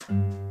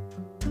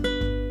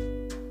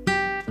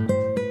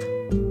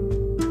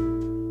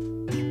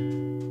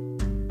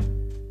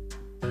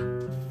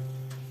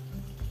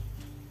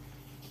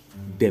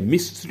The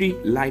Mystery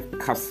Life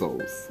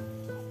Capsules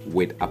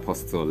with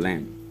Apostle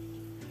Lem.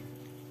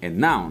 And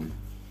now,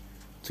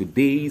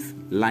 today's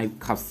life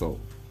capsule.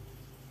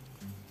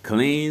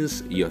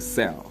 Cleanse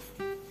yourself,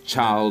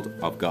 child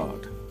of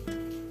God.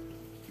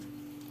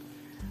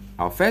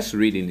 Our first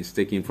reading is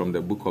taken from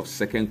the book of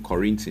 2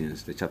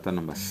 Corinthians, the chapter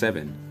number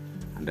 7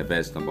 and the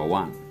verse number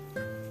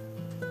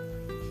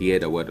 1. Hear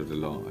the word of the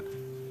Lord.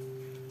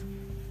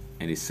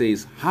 And it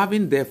says,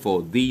 having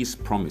therefore these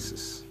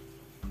promises,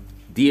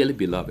 dearly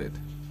beloved,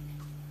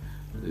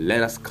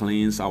 let us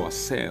cleanse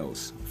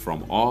ourselves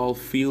from all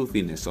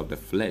filthiness of the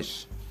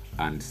flesh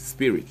and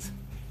spirit,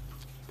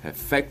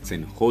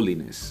 perfecting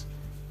holiness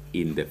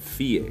in the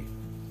fear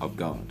of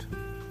God.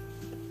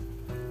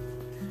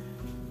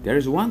 There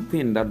is one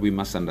thing that we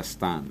must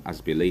understand as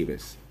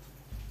believers.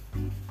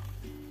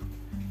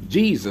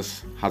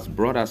 Jesus has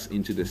brought us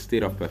into the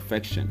state of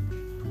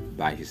perfection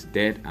by his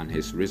death and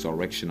his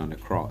resurrection on the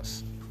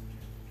cross.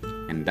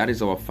 And that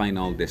is our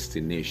final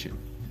destination.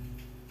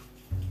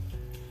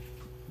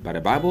 But the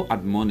Bible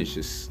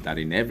admonishes that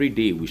in every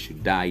day we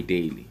should die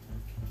daily.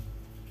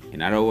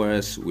 In other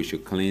words, we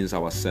should cleanse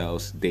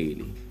ourselves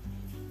daily.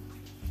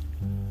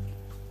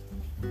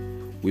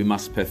 We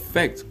must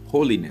perfect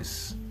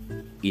holiness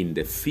in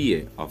the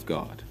fear of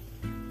God.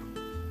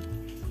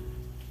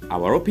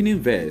 Our opening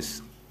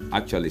verse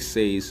actually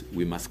says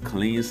we must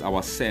cleanse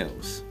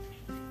ourselves.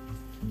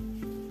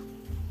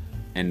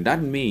 And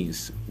that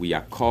means we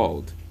are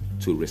called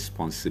to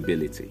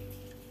responsibility.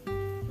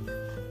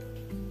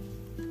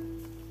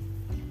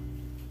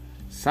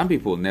 Some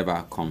people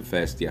never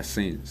confess their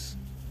sins.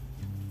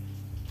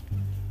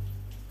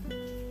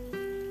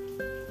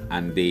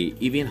 And they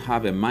even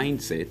have a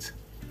mindset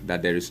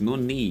that there is no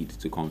need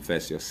to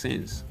confess your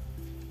sins.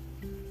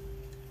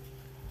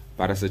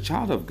 But as a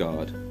child of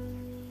God,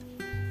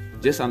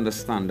 just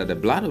understand that the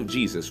blood of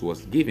Jesus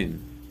was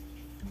given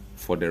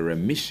for the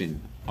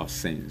remission of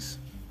sins.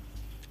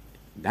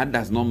 That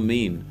does not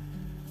mean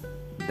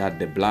that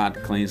the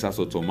blood cleanses us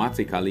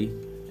automatically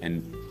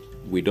and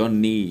we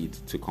don't need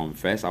to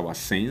confess our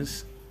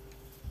sins.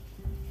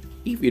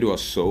 If it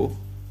was so,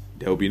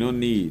 there will be no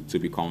need to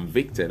be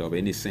convicted of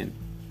any sin.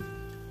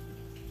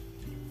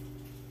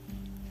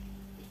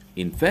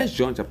 In 1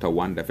 John chapter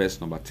 1, the verse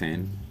number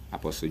 10,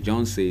 Apostle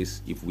John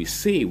says, if we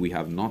say we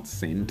have not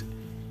sinned,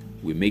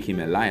 we make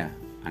him a liar,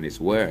 and his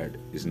word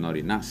is not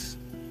in us.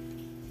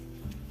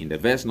 In the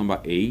verse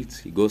number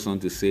 8, he goes on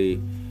to say,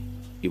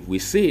 if we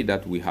say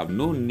that we have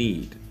no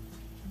need,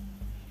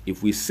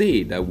 if we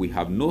say that we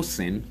have no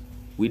sin,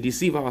 we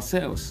deceive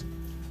ourselves,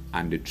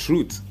 and the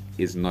truth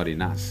is not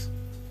in us.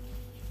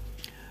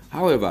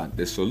 However,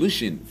 the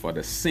solution for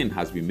the sin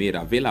has been made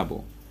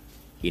available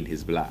in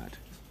his blood.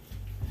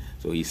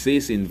 So he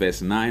says in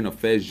verse 9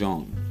 of 1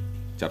 John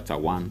chapter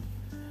 1,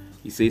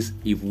 he says,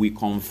 if we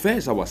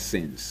confess our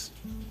sins,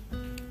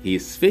 he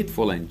is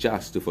faithful and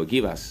just to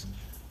forgive us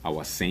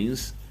our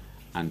sins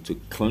and to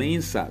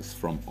cleanse us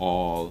from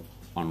all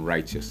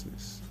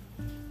unrighteousness.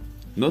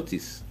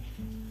 Notice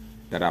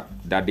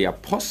that the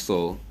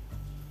Apostle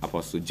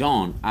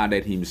John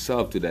added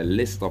himself to the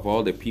list of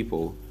all the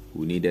people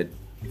who needed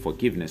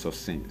forgiveness of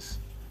sins.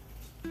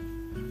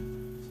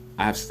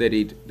 I have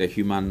studied the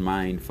human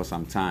mind for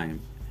some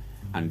time,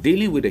 and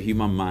dealing with the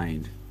human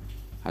mind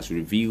has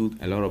revealed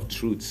a lot of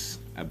truths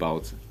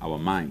about our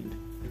mind.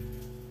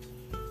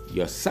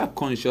 Your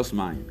subconscious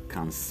mind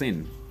can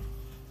sin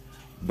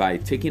by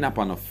taking up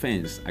an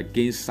offense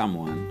against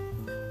someone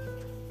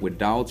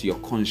without your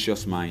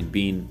conscious mind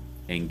being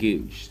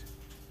engaged.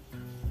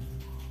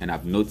 And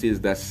I've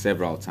noticed that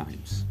several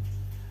times.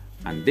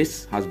 And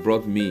this has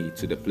brought me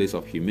to the place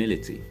of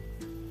humility,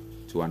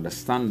 to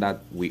understand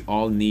that we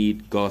all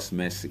need God's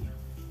mercy,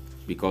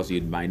 because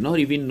you might not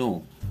even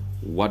know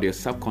what your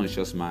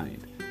subconscious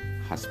mind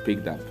has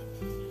picked up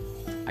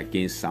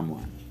against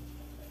someone.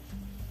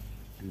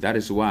 And that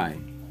is why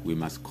we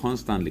must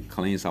constantly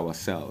cleanse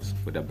ourselves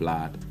with the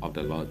blood of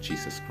the Lord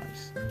Jesus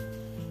Christ.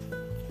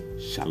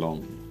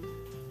 Shalom.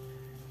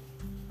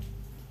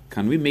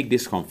 Can we make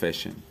this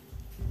confession?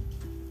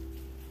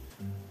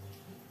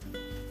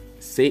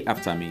 Say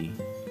after me,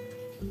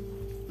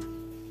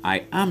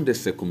 I am the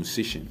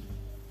circumcision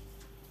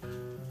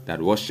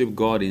that worship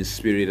God in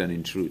spirit and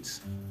in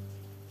truth.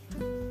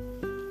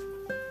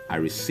 I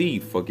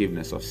receive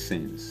forgiveness of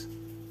sins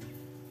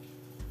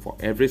for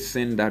every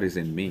sin that is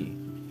in me,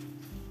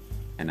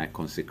 and I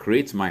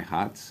consecrate my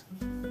heart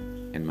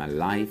and my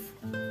life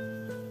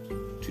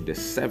to the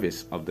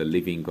service of the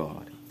living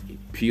God in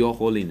pure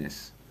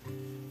holiness,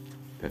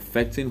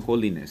 perfecting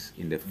holiness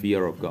in the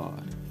fear of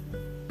God.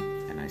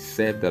 And I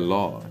serve the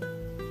Lord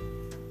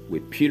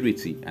with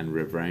purity and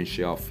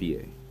reverential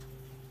fear.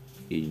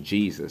 In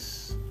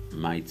Jesus'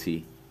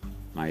 mighty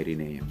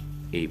name.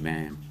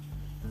 Amen.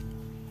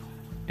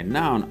 And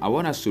now I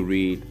want us to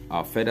read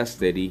our further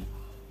study.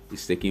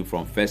 It's taken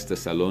from 1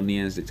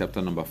 Thessalonians, the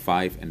chapter number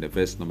 5 and the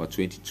verse number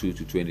 22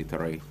 to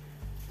 23.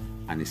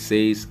 And it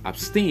says,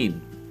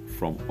 abstain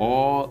from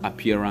all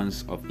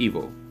appearance of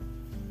evil,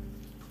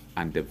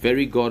 and the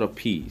very God of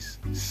peace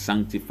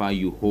sanctify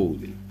you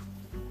wholly.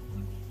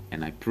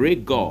 And I pray,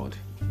 God,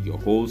 your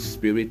whole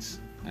spirit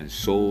and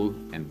soul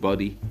and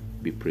body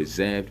be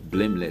preserved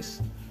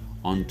blameless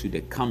unto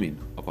the coming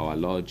of our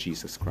Lord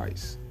Jesus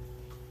Christ.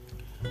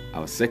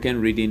 Our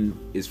second reading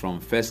is from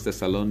 1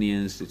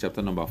 Thessalonians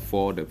chapter number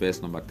 4, the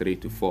verse number 3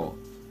 to 4.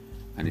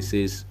 And it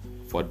says,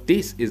 "For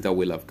this is the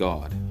will of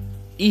God,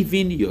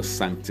 even your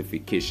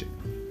sanctification,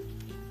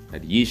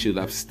 that ye should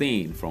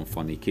abstain from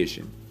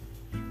fornication,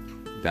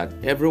 that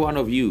every one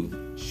of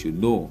you should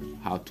know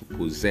how to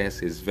possess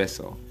his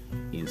vessel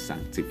in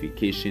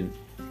sanctification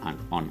and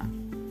honor."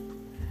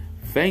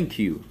 Thank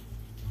you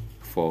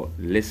for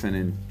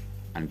listening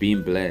and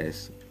being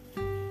blessed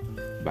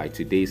by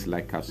today's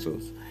light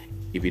capsules.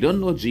 If you don't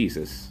know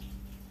Jesus,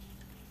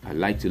 I'd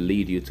like to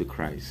lead you to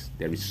Christ.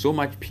 There is so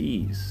much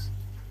peace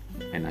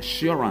and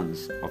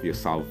assurance of your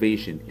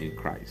salvation in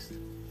Christ.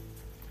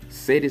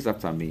 Say this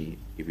after me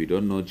if you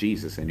don't know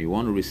Jesus and you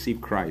want to receive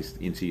Christ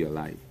into your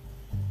life.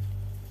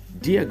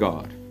 Dear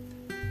God,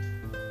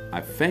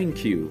 I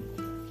thank you.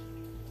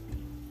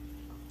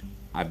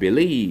 I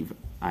believe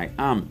I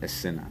am a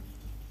sinner.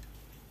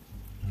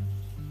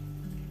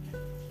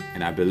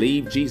 And I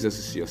believe Jesus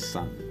is your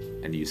Son,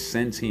 and you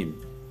sent him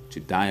to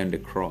die on the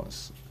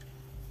cross,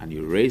 and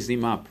you raised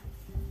him up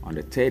on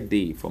the third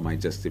day for my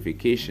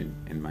justification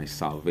and my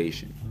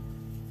salvation.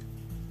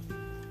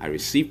 I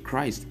receive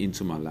Christ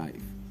into my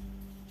life,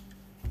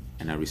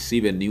 and I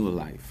receive a new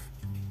life.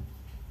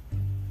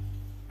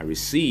 I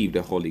receive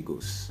the Holy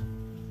Ghost.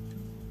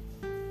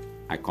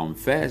 I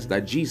confess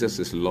that Jesus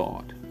is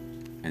Lord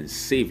and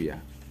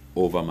Savior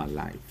over my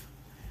life.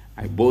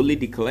 I boldly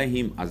declare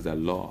him as the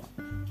Lord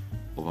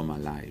over my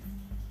life,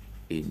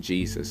 in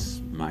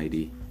Jesus'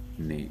 mighty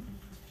name.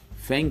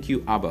 Thank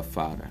you, Abba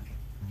Father.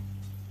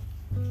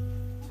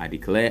 I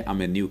declare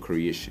I'm a new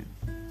creation.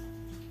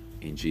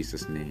 In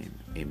Jesus' name,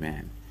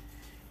 amen.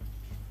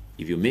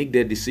 If you make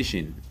the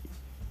decision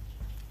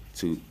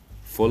to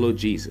follow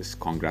Jesus,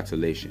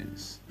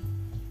 congratulations.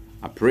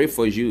 I pray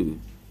for you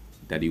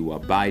that you will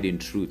abide in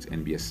truth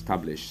and be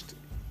established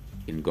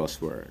in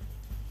God's word.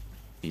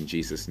 In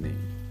Jesus'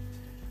 name,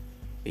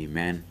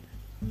 amen.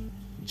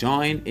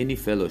 Join any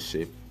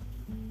fellowship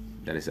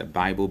that is a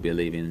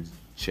Bible-believing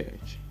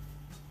church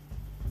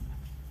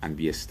and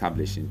be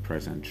established in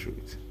present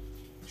truth.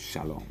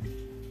 Shalom.